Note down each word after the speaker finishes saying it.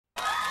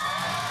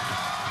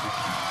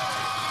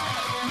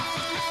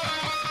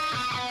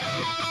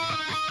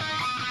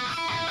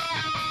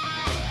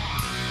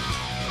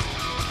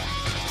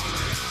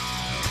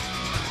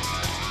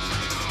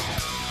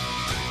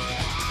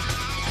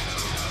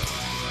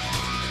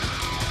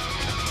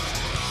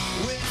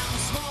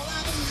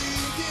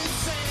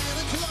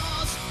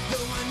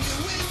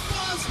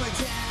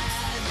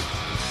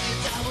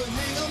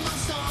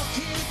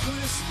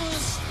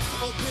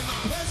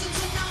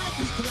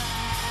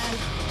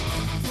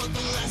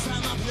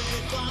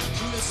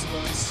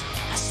Christmas,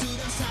 I stood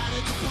outside a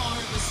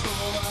department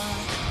store.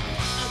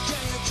 A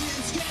gang of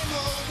kids came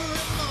over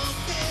and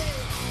mugged me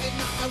and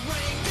knocked my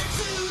reindeer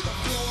to the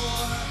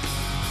floor.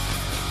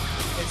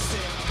 It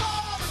said,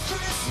 Father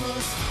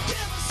Christmas,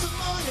 give us some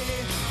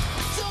money.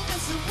 Don't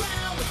mess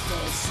around with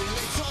those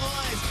silly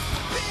toys.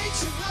 I'll beat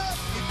you up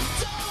if you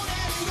don't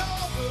hand it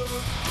over.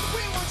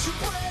 We want your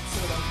bread,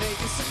 so don't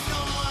make us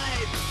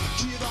annoyed.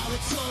 Give all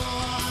the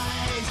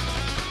toys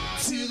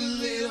to the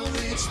little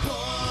rich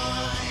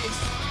boys.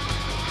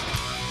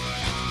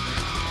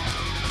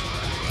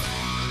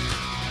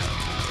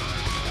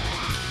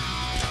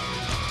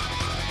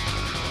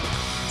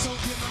 Don't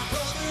give my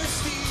brother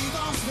Steve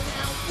an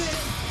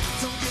outfit.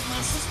 Don't give my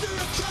sister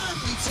a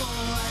cuddly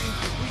toy.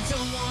 We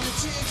don't want a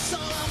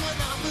jigsaw or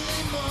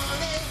Monopoly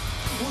money.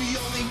 We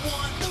only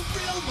want the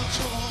real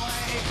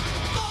McCoy.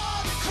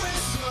 Father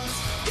Christmas,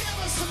 give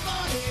us some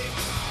money.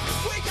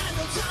 We got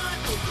no time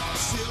for your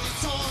silly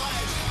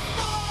toys.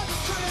 Father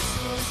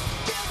Christmas,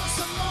 give us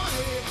some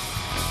money.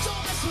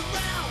 Don't mess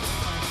around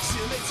with our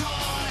silly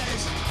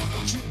toys.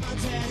 Give my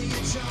daddy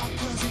a job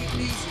cause he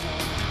needs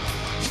one.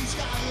 He's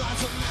got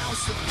lots of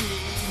mouths to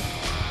feed.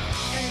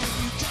 And if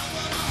you got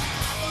one, I'll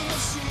have a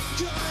machine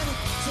gun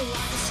so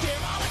I can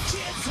scare all the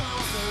kids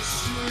on the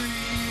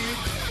street.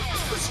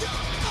 Let's go!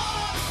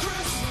 Father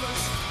Christmas,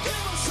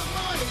 give us some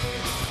money.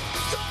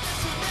 Don't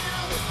mess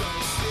around with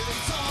those silly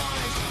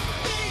toys.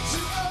 Beat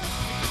you up,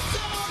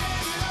 don't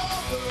hand it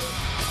over.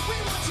 We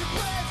want your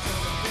bread, so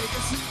don't make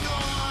us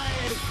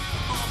annoyed.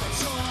 All the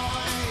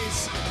toys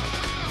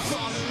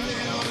for the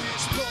little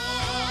rich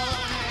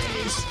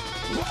boys.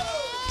 Whoa!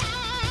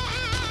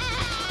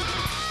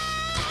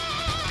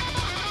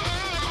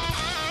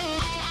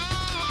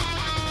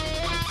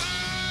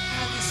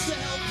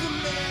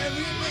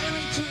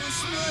 Merry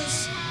Christmas,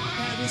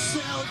 have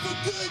yourself a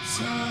good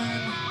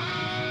time.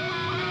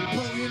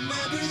 But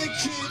remember the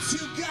kids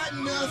who got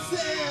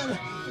nothing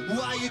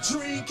while you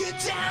drink it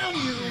down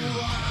your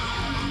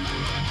wine.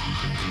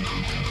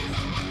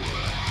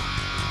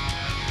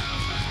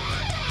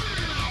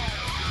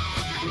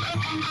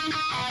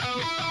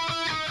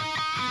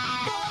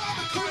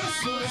 Father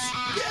Christmas,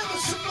 give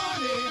us some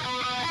money.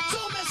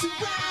 Don't mess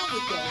around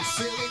with those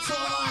silly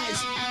toys.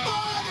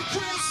 Father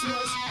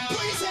Christmas,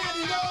 please hand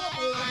it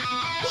over.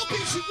 We'll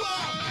beat you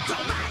up,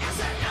 don't make us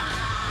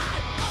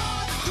annoyed.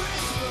 Father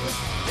Christmas,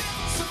 give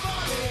us some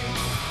money.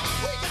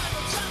 We got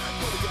no time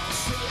for your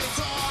silly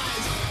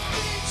toys.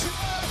 Beat you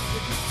up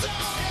if you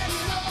don't hand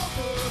it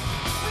over.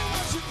 We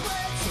want your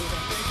bread, so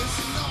don't make us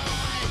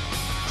annoyed.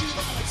 Give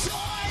all the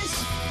toys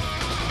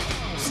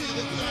to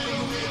the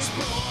little rich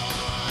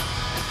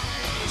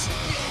boys.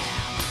 Yeah.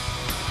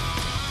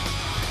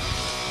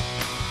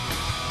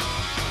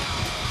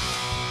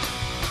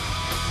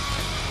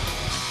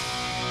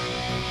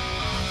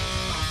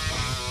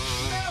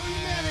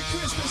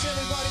 Christmas,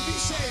 everybody. Be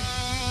safe.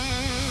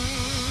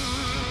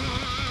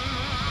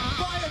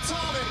 Buy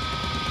Atomic.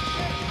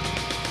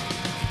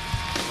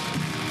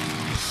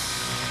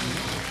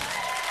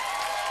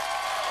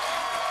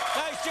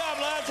 Nice job,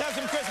 lads. Have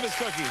some Christmas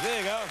cookies. There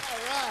you go. All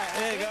right.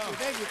 There you go.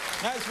 Thank you.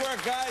 Nice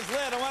work, guys.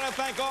 Len, I want to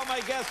thank all my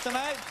guests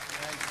tonight.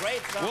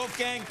 Great stuff.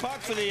 Wolfgang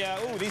Puck for the,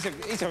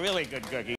 these are really good cookies.